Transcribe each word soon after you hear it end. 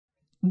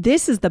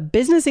This is the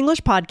Business English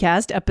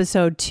Podcast,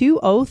 episode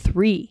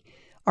 203.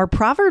 Are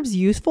Proverbs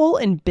useful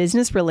in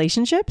business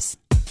relationships?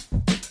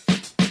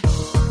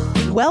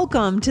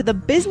 Welcome to the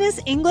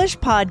Business English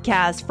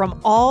Podcast from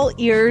All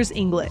Ears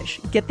English.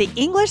 Get the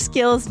English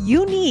skills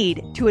you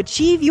need to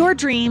achieve your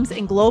dreams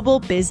in global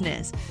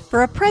business.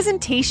 For a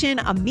presentation,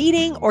 a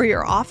meeting, or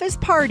your office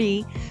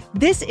party,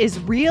 this is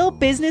Real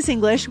Business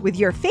English with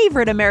your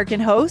favorite American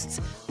hosts,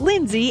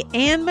 Lindsay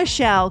and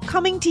Michelle,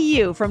 coming to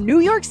you from New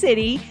York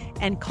City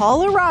and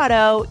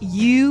Colorado,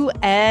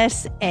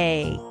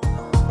 USA.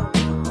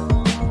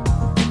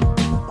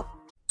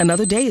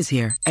 Another day is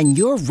here, and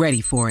you're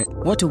ready for it.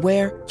 What to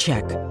wear?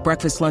 Check.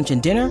 Breakfast, lunch,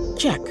 and dinner?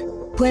 Check.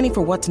 Planning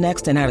for what's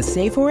next and how to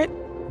save for it?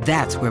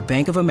 That's where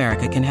Bank of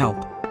America can help.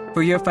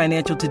 For your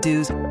financial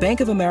to-dos,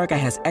 Bank of America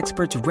has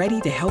experts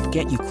ready to help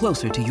get you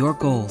closer to your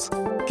goals.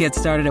 Get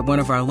started at one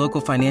of our local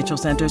financial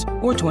centers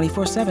or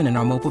 24/7 in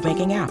our mobile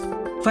banking app.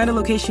 Find a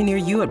location near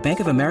you at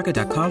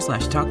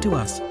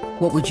bankofamerica.com/talktous.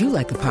 What would you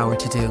like the power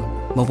to do?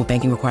 Mobile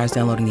banking requires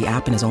downloading the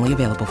app and is only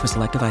available for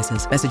select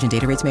devices. Message and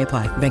data rates may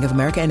apply. Bank of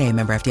America N.A.,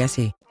 member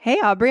FDIC. Hey,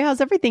 Aubrey,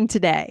 how's everything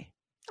today?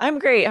 I'm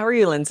great. How are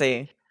you,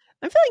 Lindsay?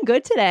 I'm feeling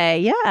good today.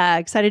 Yeah,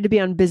 excited to be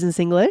on Business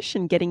English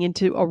and getting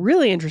into a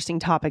really interesting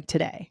topic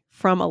today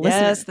from a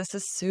listener. Yes, this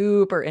is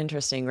super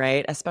interesting,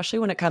 right? Especially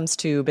when it comes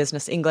to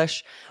business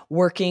English,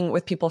 working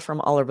with people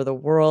from all over the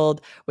world.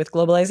 With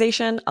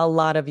globalization, a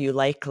lot of you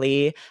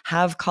likely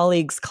have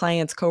colleagues,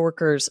 clients,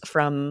 coworkers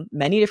from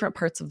many different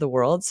parts of the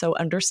world. So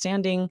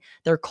understanding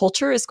their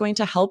culture is going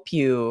to help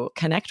you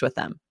connect with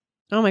them.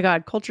 Oh my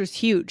God, culture is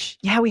huge.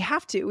 Yeah, we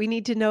have to. We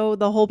need to know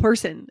the whole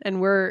person,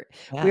 and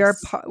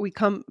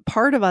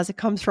part of us. It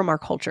comes from our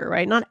culture,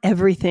 right? Not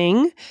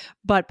everything,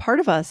 but part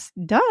of us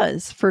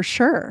does for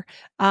sure.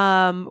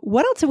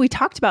 What else have we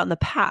talked about in the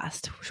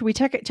past? Should we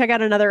check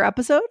out another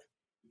episode?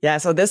 Yeah.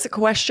 So this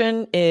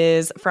question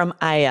is from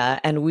Aya,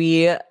 and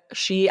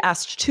she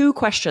asked two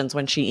questions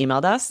when she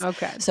emailed us.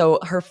 Okay. So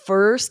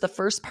the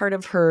first part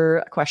of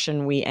her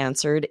question we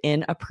answered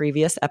in a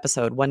previous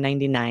episode,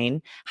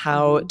 199,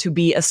 how to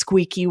be a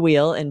squeaky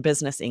wheel in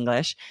business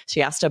English.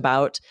 She asked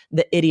about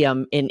the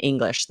idiom in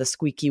English, the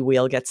squeaky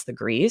wheel gets the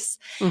grease.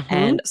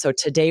 And so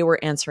today we're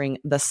answering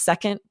the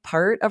second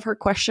part of her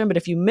question. But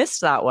if you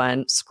missed that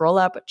one, scroll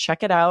up,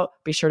 check it out.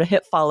 Be sure to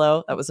hit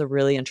follow. That was a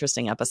really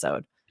interesting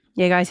episode.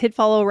 Yeah, guys, hit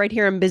follow right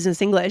here on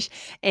Business English.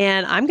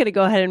 And I'm going to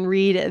go ahead and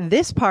read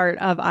this part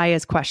of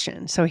Aya's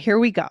question. So here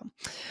we go.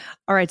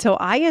 All right. So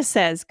Aya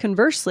says,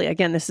 conversely,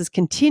 again, this is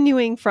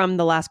continuing from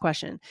the last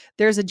question.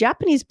 There's a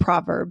Japanese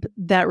proverb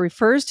that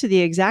refers to the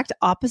exact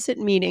opposite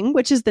meaning,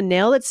 which is the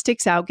nail that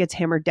sticks out gets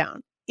hammered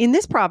down. In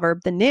this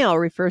proverb, the nail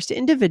refers to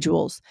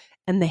individuals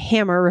and the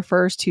hammer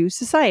refers to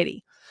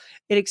society.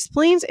 It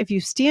explains if you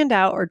stand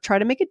out or try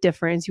to make a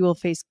difference, you will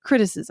face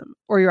criticism,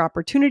 or your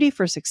opportunity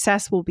for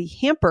success will be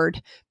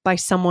hampered by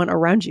someone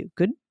around you.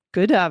 Good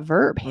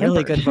verb. Hampered.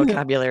 Really good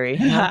vocabulary.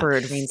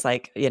 Hampered means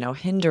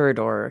hindered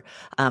or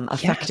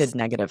affected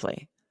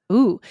negatively.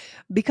 Ooh,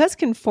 because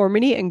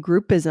conformity and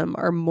groupism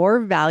are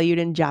more valued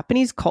in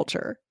Japanese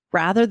culture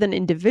rather than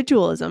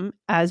individualism,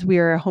 as we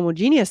are a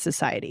homogeneous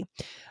society.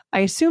 I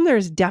assume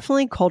there's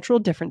definitely cultural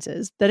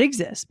differences that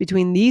exist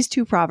between these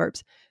two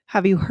proverbs.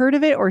 Have you heard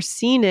of it or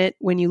seen it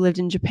when you lived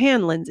in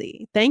Japan,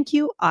 Lindsay? Thank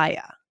you,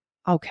 Aya.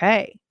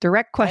 Okay,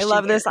 direct question. I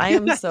love this. I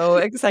am so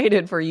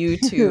excited for you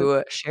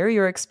to share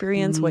your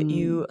experience, what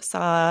you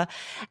saw,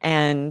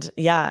 and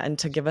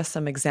to give us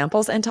some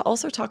examples and to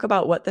also talk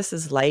about what this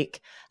is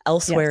like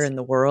elsewhere in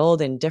the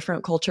world in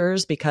different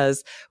cultures,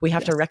 because we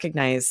have to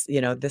recognize,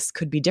 this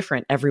could be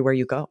different everywhere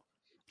you go.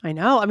 I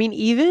know. I mean,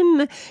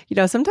 even,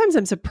 sometimes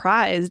I'm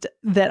surprised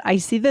that I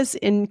see this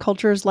in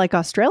cultures like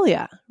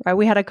Australia, right?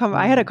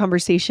 I had a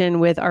conversation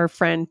with our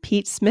friend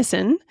Pete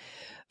Smisson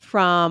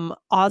from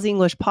Oz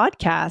English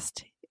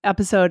Podcast,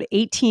 episode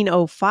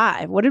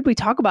 1805. What did we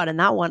talk about in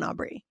that one,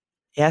 Aubrey?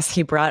 Yes,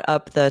 he brought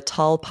up the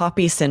tall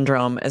poppy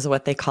syndrome is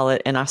what they call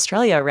it in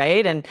Australia,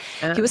 right? And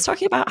he was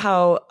talking about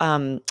how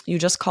you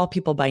just call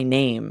people by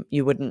name.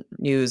 You wouldn't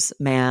use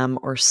ma'am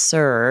or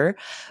sir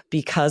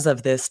because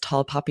of this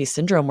tall poppy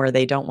syndrome where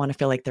they don't want to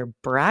feel like they're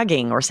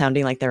bragging or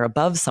sounding like they're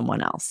above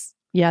someone else.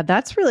 Yeah,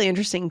 that's really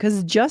interesting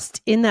because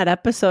just in that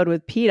episode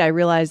with Pete, I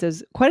realized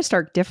there's quite a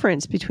stark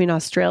difference between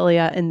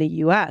Australia and the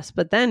US.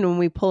 But then when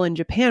we pull in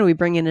Japan, we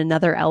bring in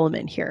another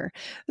element here.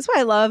 That's why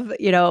I love,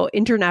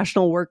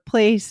 international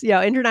workplace,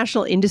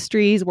 international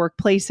industries,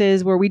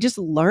 workplaces where we just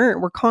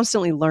learn. We're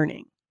constantly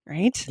learning.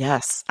 Right?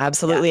 Yes,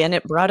 absolutely. Yeah. And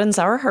it broadens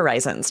our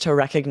horizons to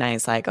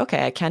recognize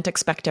okay, I can't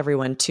expect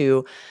everyone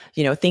to,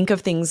 think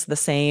of things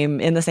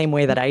in the same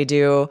way that I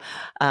do.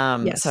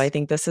 So I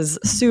think this is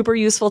super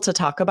useful to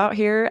talk about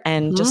here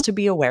and just to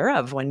be aware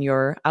of when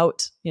you're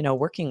out,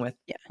 working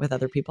with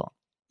other people.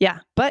 Yeah.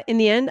 But in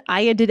the end,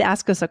 Aya did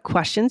ask us a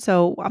question.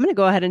 So I'm going to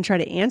go ahead and try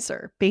to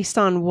answer based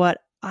on what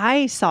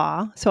I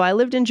saw. So I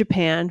lived in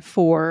Japan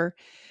for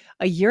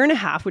a year and a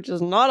half, which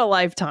is not a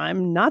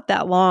lifetime, not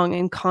that long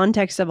in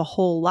context of a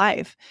whole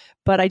life.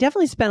 But I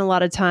definitely spent a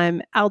lot of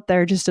time out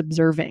there just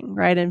observing,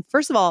 right? And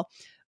first of all,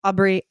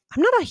 Aubrey,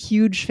 I'm not a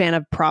huge fan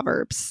of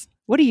Proverbs.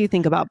 What do you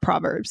think about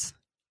Proverbs?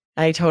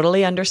 I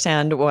totally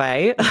understand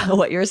why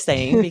what you're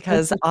saying,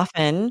 because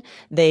often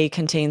they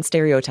contain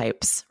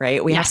stereotypes,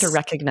 right? We have to Yes.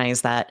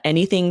 recognize that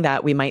anything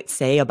that we might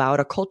say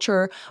about a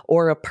culture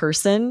or a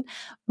person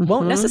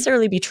won't Hmm.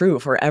 necessarily be true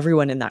for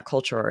everyone in that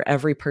culture or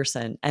every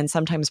person. And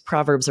sometimes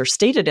proverbs are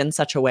stated in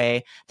such a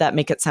way that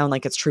make it sound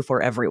like it's true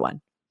for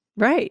everyone.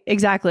 Right,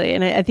 exactly.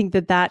 And I think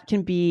that that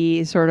can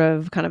be sort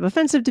of kind of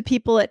offensive to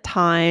people at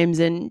times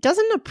and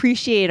doesn't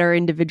appreciate our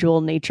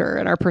individual nature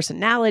and our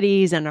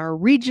personalities and our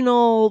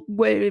regional,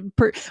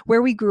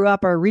 where we grew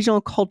up, our regional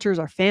cultures,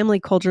 our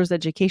family cultures,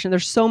 education.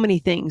 There's so many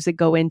things that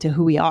go into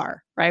who we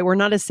are, right? We're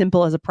not as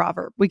simple as a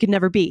proverb. We could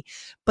never be.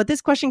 But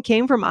this question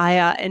came from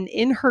Aya, and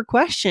in her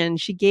question,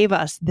 she gave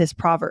us this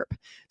proverb.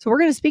 So we're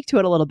going to speak to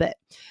it a little bit.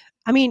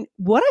 I mean,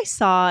 what I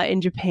saw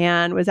in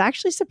Japan was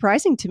actually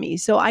surprising to me.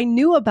 So I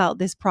knew about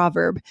this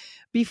proverb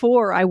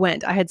before I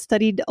went. I had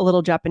studied a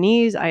little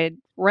Japanese, I had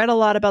read a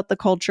lot about the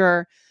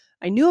culture,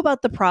 I knew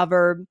about the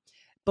proverb.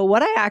 But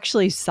what I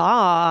actually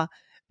saw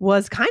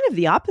was kind of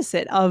the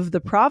opposite of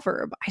the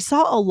proverb. I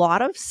saw a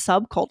lot of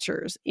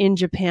subcultures in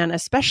Japan,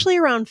 especially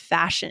around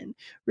fashion,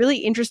 really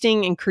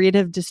interesting and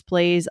creative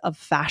displays of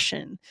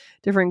fashion,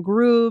 different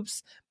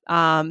groups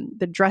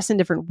that dress in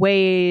different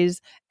ways.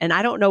 And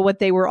I don't know what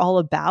they were all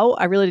about.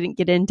 I really didn't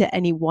get into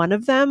any one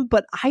of them,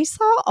 but I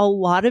saw a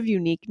lot of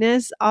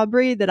uniqueness,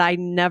 Aubrey, that I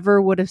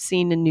never would have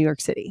seen in New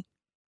York City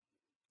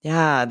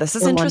Yeah, this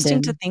is or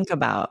interesting to London. think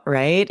about,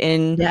 right?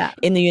 Yeah.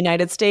 In the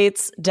United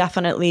States,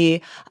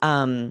 definitely,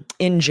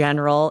 in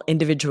general,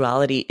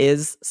 individuality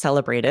is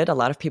celebrated. A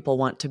lot of people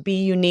want to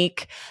be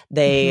unique.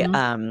 They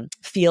Hmm.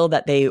 feel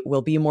that they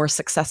will be more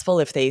successful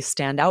if they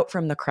stand out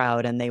from the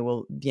crowd, and they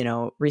will,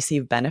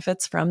 receive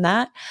benefits from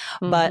that.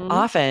 But Hmm.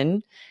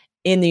 often,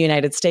 in the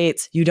United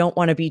States, you don't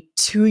want to be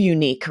too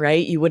unique,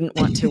 right? You wouldn't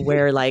want to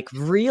wear like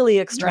really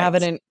Right.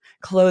 extravagant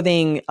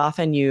clothing.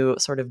 Often you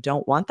sort of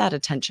don't want that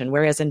attention.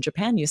 Whereas in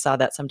Japan, you saw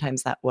that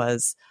sometimes that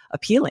was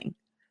appealing.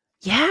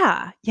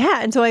 Yeah,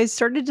 yeah. And so I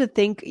started to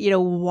think,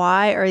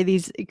 why are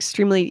these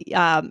extremely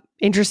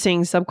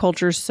interesting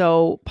subcultures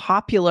so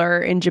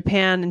popular in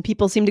Japan? And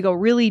people seem to go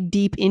really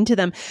deep into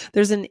them.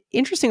 There's an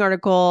interesting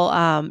article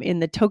in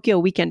the Tokyo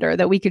Weekender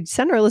that we could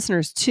send our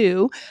listeners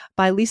to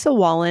by Lisa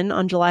Wallen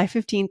on July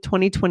 15th,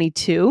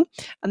 2022.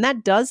 And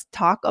that does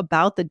talk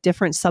about the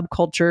different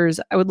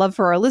subcultures. I would love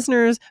for our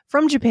listeners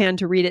from Japan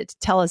to read it to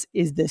tell us,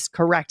 is this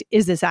correct?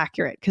 Is this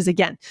accurate? Because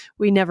again,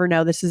 we never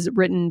know. This is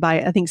written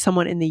by, I think,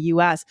 someone in the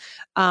US.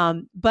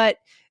 But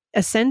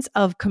a sense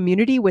of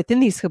community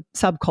within these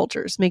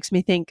subcultures makes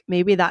me think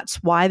maybe that's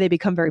why they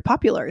become very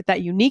popular.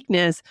 That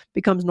uniqueness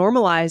becomes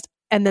normalized,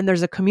 and then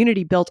there's a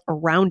community built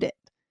around it.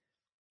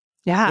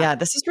 Yeah. Yeah,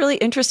 this is really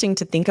interesting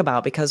to think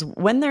about, because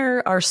when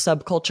there are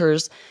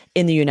subcultures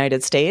in the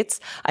United States,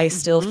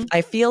 Hmm.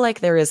 I feel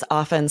like there is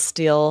often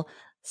still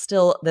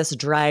this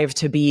drive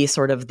to be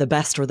sort of the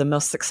best or the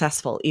most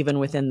successful even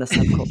within the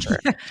subculture.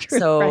 Yeah, true. Right.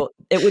 So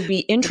it would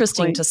be Good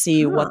interesting point. to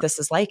see what Huh. this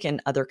is like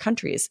in other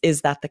countries. Is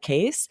that the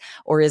case,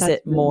 or is That's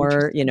it really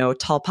more, interesting.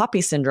 tall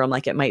poppy syndrome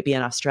like it might be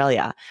in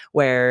Australia,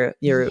 where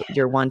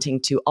you're wanting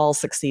to all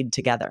succeed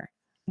together?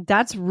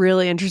 That's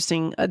really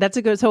interesting. That's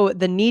a good. So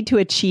the need to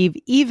achieve,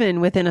 even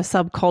within a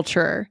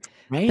subculture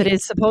that Right.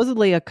 is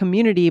supposedly a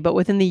community, but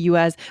within the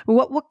U.S.,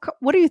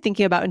 what are you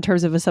thinking about in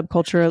terms of a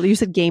subculture? You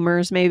said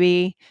gamers,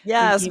 maybe like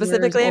Yeah, gamers,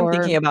 specifically, I'm or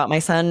thinking about my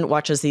son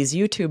watches these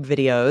YouTube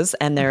videos,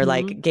 and they're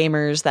like Mhm.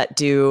 gamers that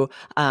do,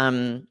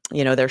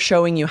 they're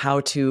showing you how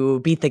to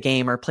beat the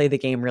game or play the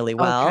game really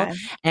well. Okay,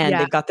 And yeah.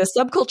 they've got this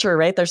subculture,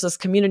 right? There's this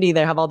community,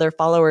 they have all their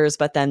followers,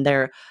 but then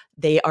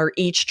they are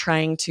each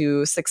trying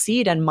to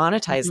succeed and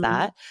monetize Mhm.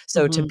 that.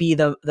 So to Mhm. be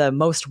the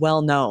most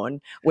well known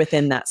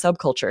within that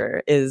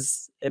subculture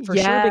is for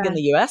sure big in Yeah,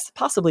 the US,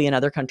 possibly in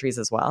other countries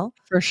as well.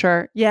 for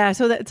sure. Yeah,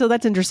 so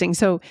that's interesting.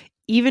 So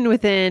even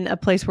within a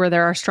place where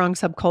there are strong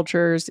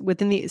subcultures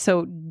within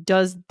so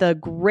does the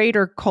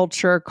greater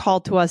culture call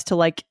to us to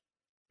like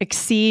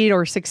exceed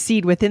or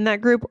succeed within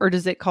that group, or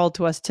does it call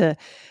to us to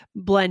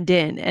blend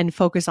in and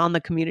focus on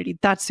the community?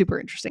 That's super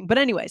interesting. But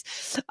anyways,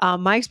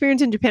 my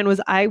experience in Japan was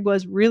I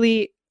was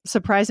really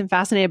surprised and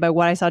fascinated by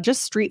what I saw,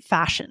 just street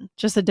fashion,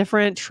 just the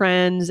different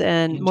trends,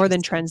 and more than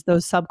Interesting. trends,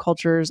 those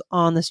subcultures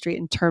on the street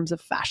in terms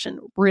of fashion,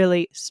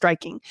 really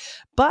striking.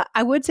 But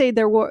I would say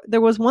there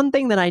was one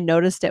thing that I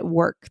noticed at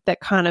work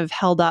that kind of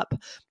held up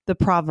the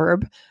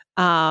proverb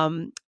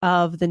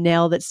of the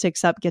nail that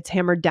sticks up gets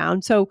hammered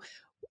down. So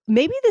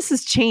maybe this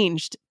has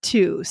changed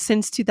too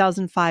since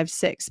 2005,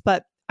 6,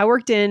 but I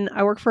worked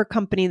for a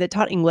company that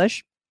taught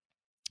English,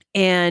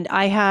 and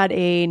I had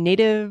a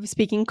native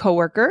speaking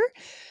coworker.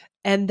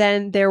 And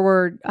then there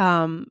were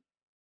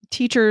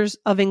teachers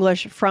of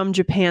English from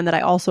Japan that I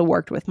also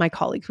worked with, my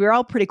colleagues. We were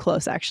all pretty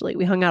close, actually.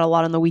 We hung out a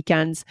lot on the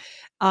weekends.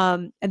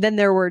 And then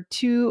there were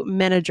two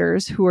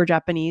managers who were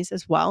Japanese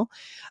as well.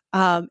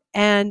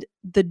 And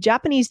the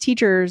Japanese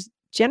teachers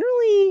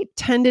generally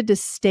tended to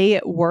stay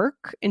at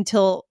work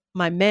until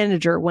my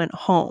manager went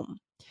home.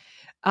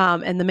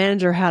 And the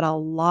manager had a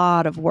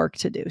lot of work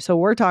to do. So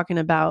we're talking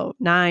about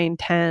 9,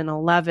 10,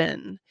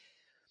 11.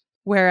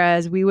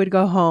 Whereas we would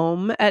go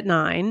home at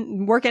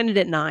 9, work ended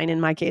at 9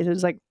 in my case. It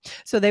was like,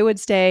 so they would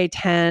stay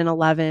 10,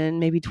 11,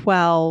 maybe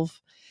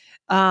 12.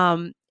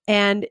 And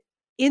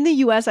in the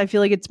US, I feel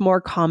like it's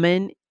more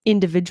common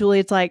individually.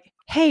 It's like,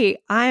 hey,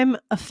 I'm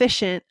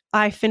efficient.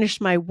 I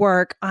finished my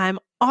work. I'm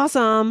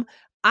awesome.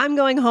 I'm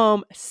going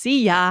home.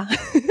 See ya.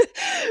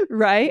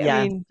 Right? Yeah.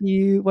 I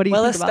mean, what do you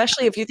Well, think about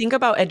especially if you think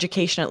about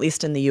education, at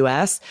least in the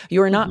US,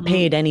 you are that? not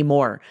paid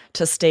anymore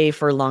to stay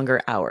for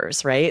longer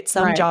hours, right?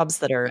 Some Right. jobs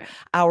that are Right.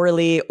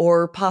 hourly,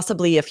 or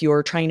possibly if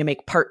you're trying to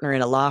make partner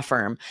in a law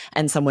firm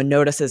and someone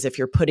notices if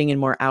you're putting in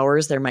more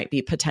hours, there might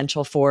be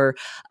potential for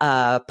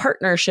a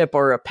partnership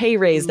or a pay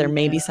raise. There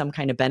may be Yeah. some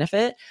kind of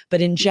benefit.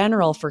 But in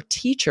general, for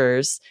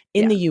teachers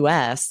in Yeah. the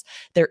US,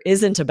 there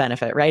isn't a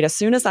benefit, right? As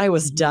soon as I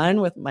was Mhm.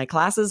 done with my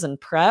classes and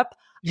prep,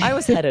 I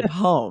was headed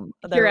home.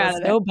 There You're out was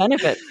of there. no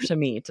benefit to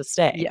me to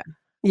stay. Yeah.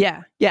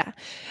 Yeah. Yeah.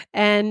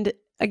 And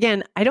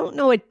again, I don't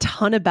know a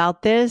ton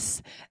about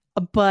this,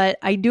 but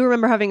I do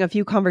remember having a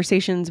few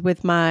conversations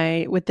with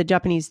the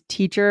Japanese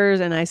teachers,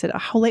 and I said,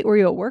 "How late were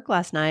you at work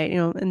last night?"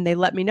 And they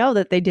let me know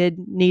that they did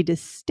need to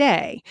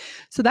stay.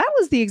 So that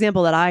was the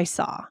example that I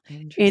saw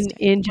in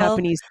Interesting. Well,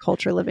 Japanese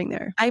culture living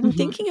there. I'm Mhm.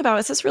 thinking about,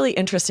 this is really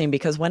interesting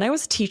because when I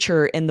was a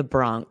teacher in the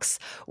Bronx,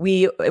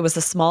 it was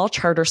a small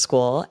charter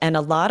school, and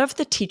a lot of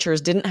the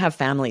teachers didn't have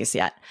families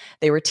yet.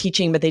 They were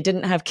teaching, but they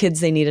didn't have kids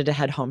they needed to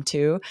head home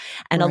to.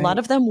 And a lot Right.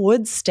 of them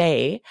would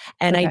stay.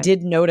 And I Okay.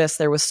 did notice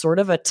there was sort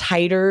of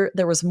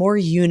there was more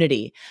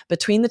unity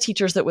between the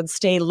teachers that would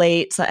stay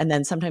late. And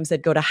then sometimes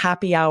they'd go to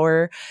happy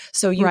hour.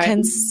 So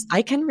Right.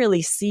 I can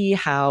really see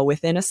how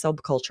within a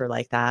subculture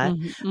like that,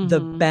 Mhm. the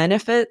Mhm.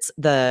 benefits,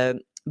 the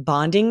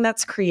bonding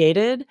that's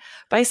created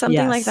by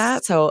something like Yes.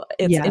 that. So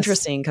it's Yes.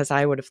 interesting because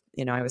I would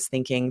have, I was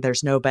thinking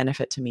there's no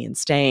benefit to me in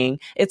staying.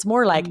 It's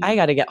more like I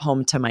got to get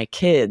home to my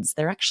kids.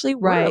 There actually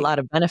were a Right. lot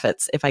of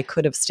benefits if I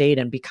could have stayed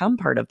and become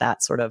part of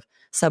that sort of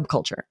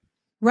subculture.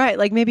 Right.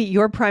 Like maybe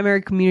your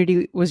primary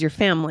community was your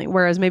family,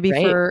 whereas maybe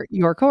Right. for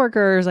your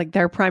coworkers, like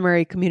their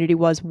primary community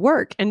was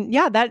work. And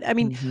yeah, I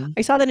mean, Mm-hmm.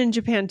 I saw that in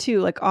Japan too.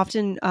 Like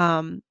often,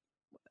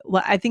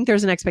 well, I think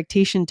there's an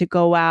expectation to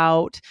go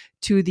out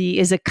to the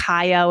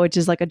izakaya, which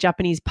is like a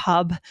Japanese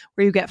pub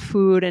where you get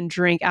food and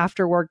drink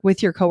after work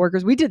with your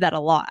coworkers. We did that a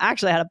lot. I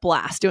actually had a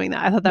blast doing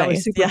that. I thought that was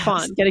Nice. super Yes.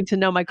 fun, getting to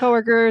know my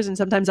coworkers, and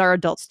sometimes our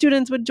adult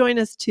students would join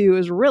us too. It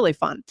was really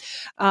fun.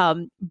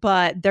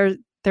 But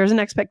there's an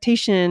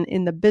expectation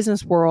in the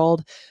business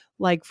world,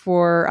 like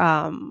for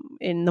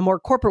in the more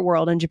corporate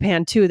world in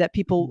Japan too, that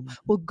people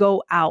will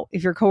go out.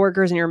 If your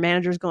coworkers and your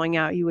managers going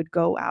out, you would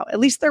go out. At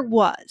least there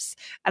was.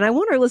 And I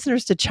want our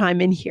listeners to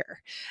chime in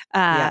here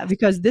Yes.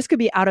 because this could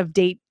be out of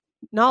date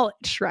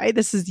knowledge, right?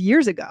 This is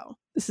years ago.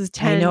 This is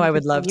I know. 10, I would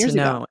 15 love to years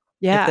ago. know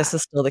if Yeah. this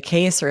is still the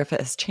case or if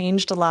it has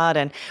changed a lot.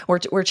 And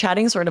we're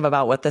chatting sort of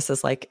about what this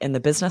is like in the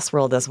business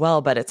world as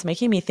well. But it's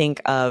making me think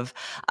of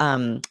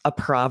a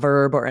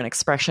proverb or an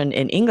expression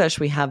in English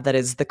we have that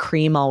is, the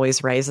cream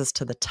always rises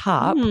to the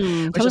top, Tell which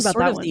me is about sort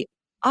that of one. the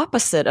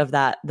opposite of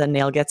that. The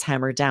nail gets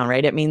hammered down,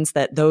 right? It means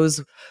that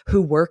those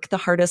who work the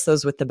hardest,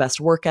 those with the best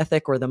work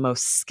ethic or the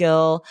most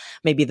skill,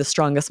 maybe the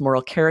strongest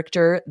moral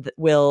character,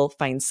 will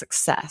find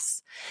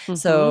success. Mhm.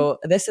 So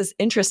this is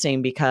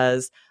interesting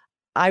because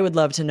I would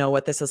love to know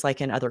what this is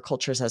like in other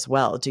cultures as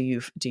well. Do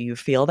you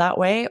feel that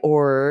way,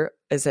 or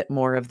is it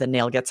more of the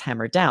nail gets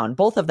hammered down?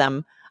 Both of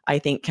them, I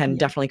think, can Yeah.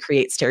 definitely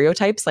create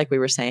stereotypes, like we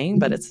were saying,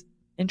 but it's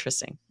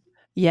interesting.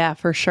 Yeah,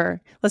 for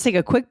sure. Let's take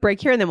a quick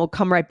break here and then we'll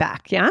come right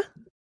back. Yeah.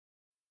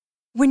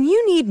 When you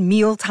need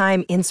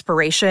mealtime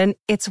inspiration,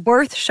 it's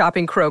worth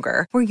shopping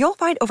Kroger, where you'll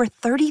find over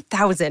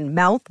 30,000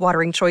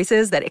 mouthwatering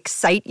choices that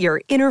excite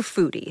your inner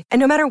foodie. And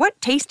no matter what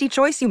tasty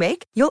choice you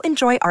make, you'll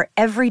enjoy our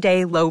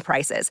everyday low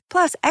prices,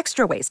 plus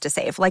extra ways to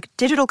save, like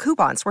digital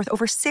coupons worth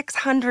over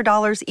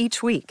 $600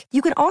 each week.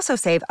 You can also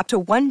save up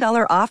to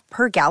 $1 off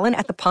per gallon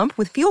at the pump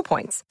with fuel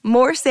points.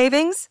 More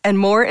savings and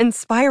more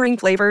inspiring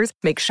flavors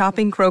make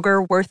shopping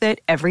Kroger worth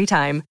it every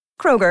time.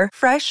 Kroger,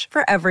 fresh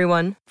for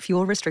everyone.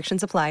 Fuel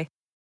restrictions apply.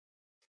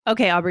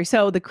 Okay, Aubrey.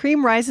 So the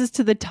cream rises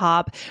to the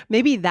top.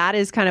 Maybe that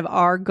is kind of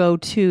our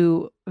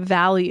go-to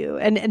value.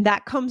 And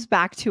that comes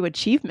back to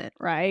achievement,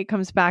 right? It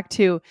comes back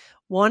to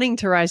wanting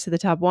to rise to the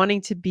top,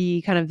 wanting to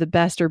be kind of the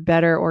best or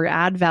better or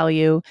add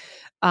value.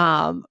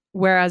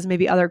 Whereas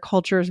maybe other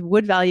cultures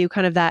would value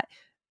kind of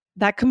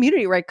that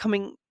community, right?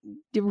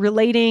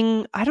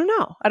 Relating. I don't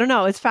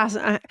know. It's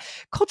fascinating.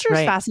 Culture is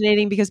Right.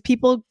 fascinating because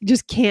people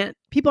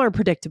are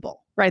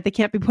predictable, right? They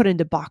can't be put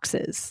into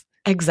boxes.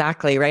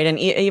 Exactly, right. And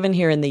even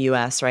here in the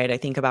US, right, I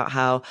think about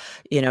how,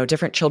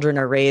 different children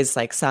are raised,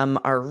 like some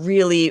are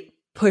really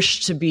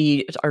pushed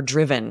are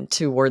driven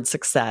towards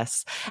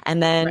success.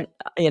 And then,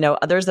 Right.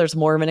 Others, there's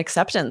more of an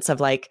acceptance of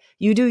like,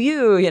 you do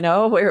you,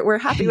 we're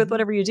happy with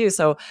whatever you do.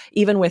 So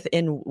even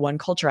within one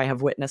culture, I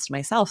have witnessed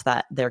myself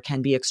that there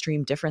can be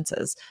extreme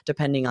differences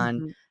depending on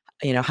Mhm.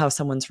 how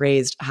someone's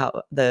raised,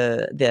 how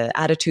the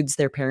attitudes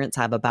their parents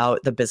have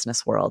about the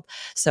business world.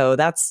 So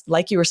that's,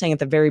 like you were saying at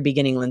the very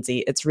beginning, Lindsay,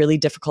 it's really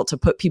difficult to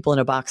put people in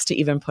a box, to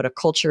even put a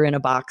culture in a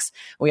box.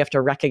 We have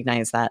to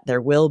recognize that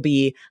there will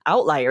be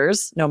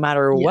outliers no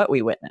matter what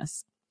we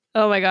witness.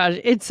 Oh my gosh,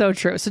 it's so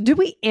true. So did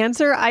we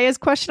answer Aya's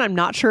question? I'm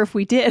not sure if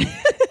we did.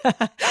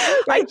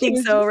 I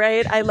think so,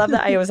 right? I love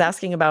that Aya was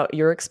asking about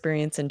your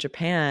experience in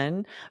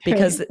Japan,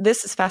 because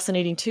this is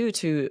fascinating too,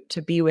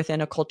 to be within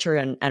a culture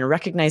and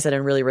recognize it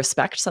and really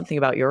respect something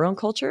about your own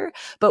culture,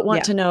 but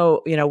want to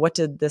know, what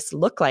did this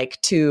look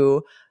like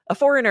to a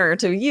foreigner,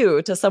 to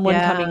you, to someone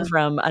coming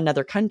from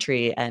another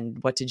country, and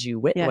what did you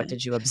what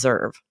did you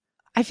observe?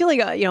 I feel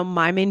like,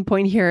 my main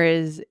point here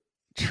is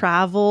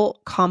travel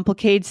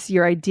complicates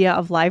your idea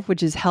of life,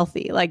 which is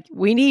healthy. Like,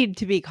 we need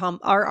to be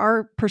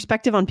our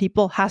perspective on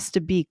people has to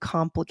be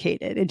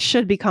complicated. It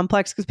should be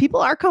complex, because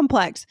people are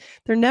complex.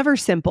 They're never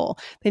simple.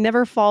 They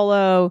never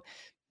follow,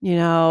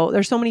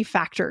 there's so many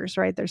factors,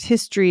 right? There's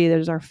history,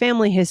 there's our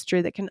family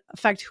history that can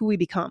affect who we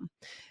become.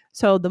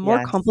 So the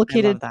more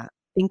complicated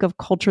think of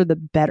culture, the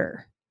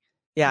better.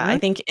 Yeah, I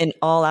think in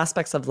all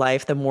aspects of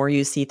life, the more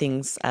you see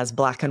things as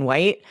black and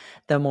white,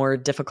 the more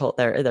difficult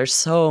there's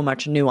so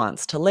much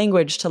nuance to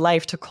language, to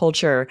life, to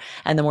culture.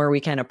 And the more we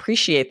can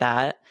appreciate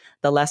that,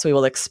 the less we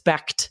will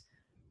expect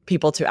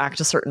people to act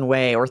a certain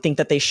way or think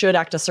that they should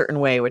act a certain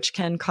way, which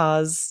can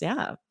cause,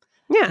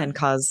 can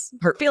cause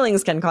hurt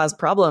feelings, can cause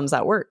problems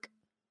at work.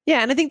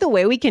 Yeah. And I think the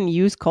way we can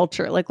use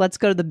culture, like, let's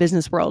go to the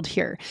business world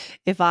here.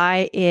 If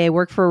I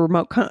work for a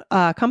remote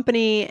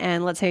company,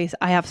 and let's say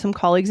I have some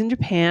colleagues in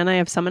Japan, I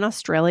have some in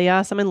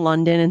Australia, some in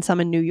London, and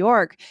some in New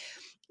York,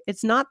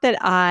 it's not that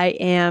I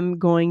am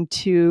going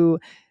to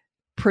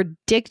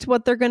predict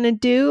what they're going to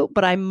do,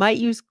 but I might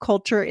use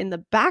culture in the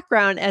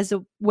background as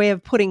a way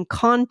of putting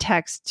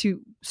context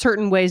to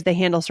certain ways they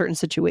handle certain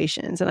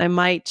situations. And I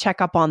might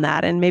check up on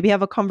that and maybe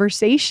have a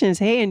conversation.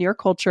 Say, hey, in your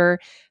culture,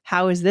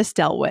 how is this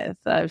dealt with?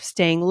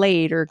 Staying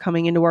late, or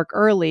coming into work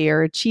early,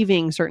 or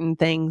achieving certain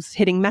things,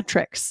 hitting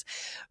metrics,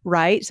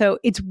 right? So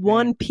it's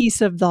one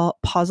piece of the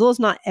puzzle. It's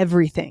not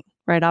everything,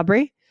 right,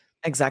 Aubrey?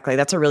 Exactly.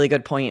 That's a really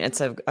good point.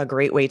 It's a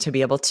great way to be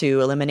able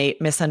to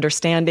eliminate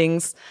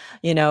misunderstandings,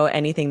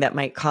 anything that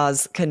might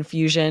cause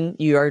confusion.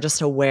 You are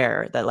just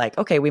aware that, like,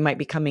 okay, we might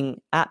be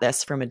coming at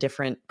this from a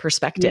different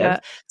perspective. Yeah.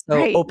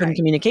 So open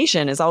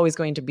communication is always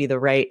going to be the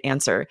right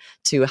answer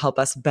to help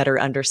us better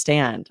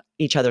understand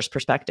each other's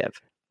perspective.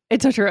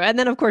 It's so true. And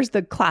then, of course,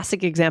 the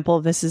classic example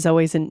of this is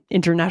always in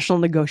international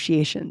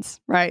negotiations,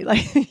 right?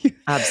 Like,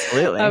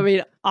 absolutely. I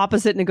mean,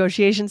 opposite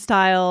negotiation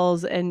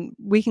styles. And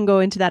we can go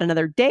into that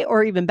another day,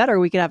 or even better,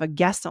 we could have a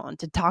guest on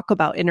to talk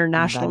about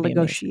international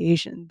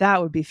negotiation. Amazing.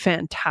 That would be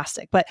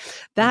fantastic. But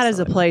that is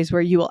a place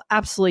where you will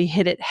absolutely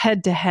hit it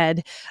head to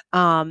head.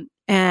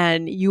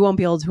 And you won't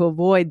be able to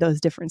avoid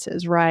those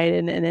differences, right?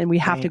 And we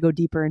have to go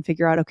deeper and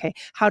figure out, okay,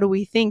 how do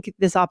we think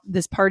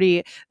this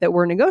party that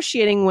we're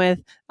negotiating with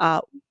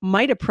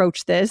might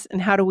approach this,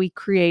 and how do we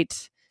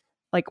create,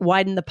 like,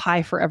 widen the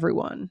pie for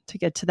everyone to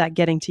get to that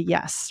getting to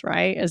yes,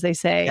 right? As they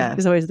say,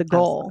 is always the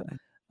goal. Absolutely.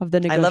 Of the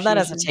negotiation. I love that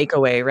as a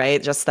takeaway,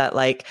 right? Just that,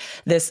 like,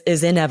 this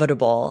is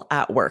inevitable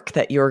at work,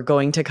 that you're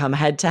going to come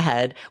head to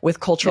head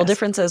with cultural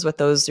differences with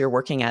those you're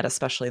working at,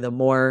 especially the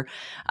more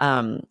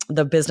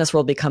the business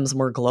world becomes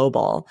more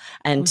global,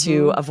 and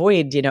to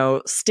avoid,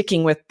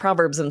 sticking with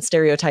proverbs and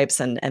stereotypes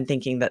and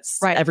thinking that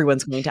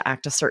everyone's going to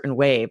act a certain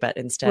way, but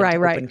instead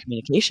open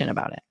communication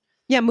about it.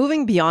 Yeah,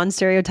 moving beyond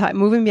stereotype,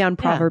 moving beyond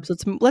Proverbs.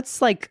 Let's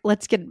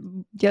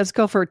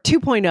go for a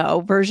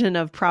 2.0 version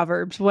of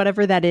Proverbs,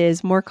 whatever that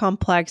is, more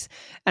complex.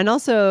 And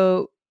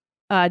also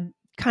kind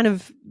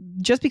of,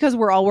 just because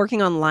we're all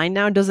working online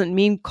now doesn't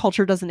mean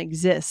culture doesn't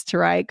exist,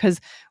 right? Because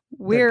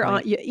we're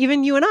on,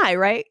 even you and I,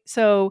 right?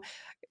 So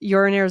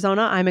you're in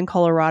Arizona, I'm in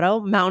Colorado,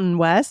 Mountain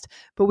West,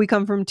 but we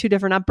come from two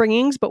different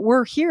upbringings, but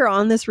we're here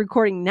on this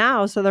recording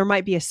now. So there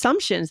might be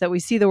assumptions that we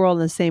see the world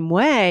in the same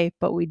way,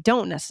 but we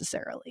don't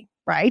necessarily,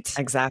 right?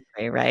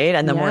 Exactly, right?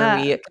 And the more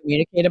we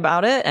communicate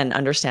about it and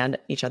understand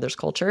each other's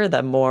culture,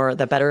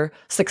 the better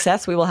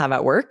success we will have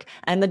at work,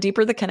 and the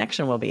deeper the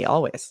connection will be,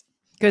 always.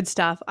 Good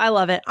stuff. I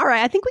love it. All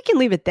right. I think we can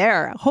leave it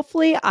there.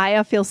 Hopefully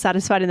Aya feels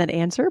satisfied in that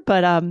answer,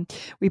 but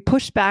we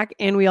pushed back,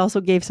 and we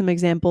also gave some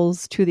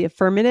examples to the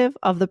affirmative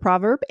of the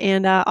proverb.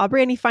 And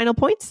Aubrey, any final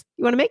points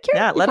you want to make here?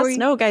 Yeah, let us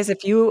know, guys.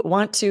 If you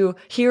want to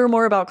hear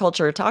more about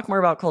culture, talk more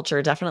about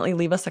culture, definitely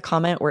leave us a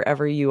comment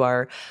wherever you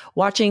are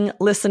watching,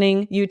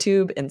 listening,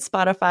 YouTube and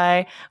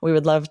Spotify. We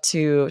would love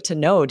to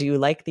know, do you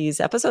like these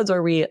episodes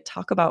where we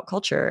talk about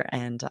culture?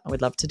 And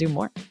we'd love to do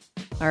more.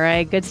 All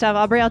right. Good stuff.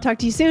 Aubrey, I'll talk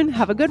to you soon.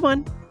 Have a good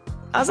one.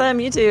 Awesome.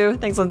 You too.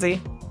 Thanks, Lindsay.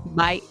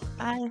 Bye.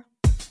 Bye.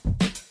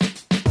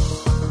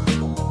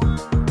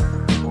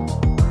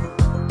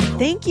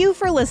 Thank you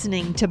for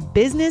listening to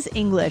Business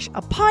English,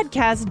 a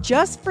podcast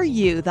just for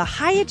you, the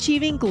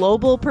high-achieving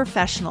global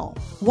professional.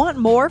 Want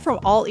more from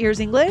All Ears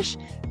English?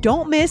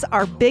 Don't miss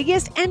our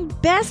biggest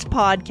and best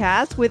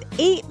podcast with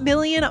 8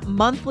 million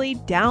monthly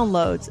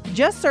downloads.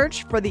 Just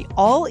search for the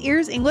All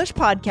Ears English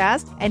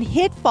podcast and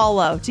hit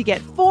follow to get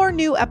 4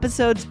 new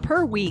episodes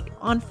per week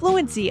on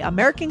fluency,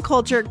 American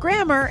culture,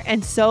 grammar,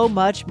 and so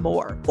much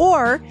more.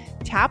 Or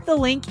tap the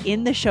link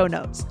in the show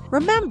notes.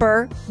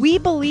 Remember, we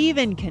believe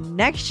in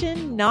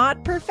connection,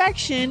 not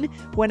perfection,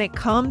 when it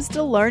comes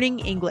to learning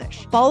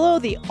English. Follow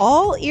the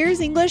All Ears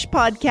English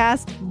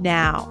podcast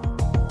now.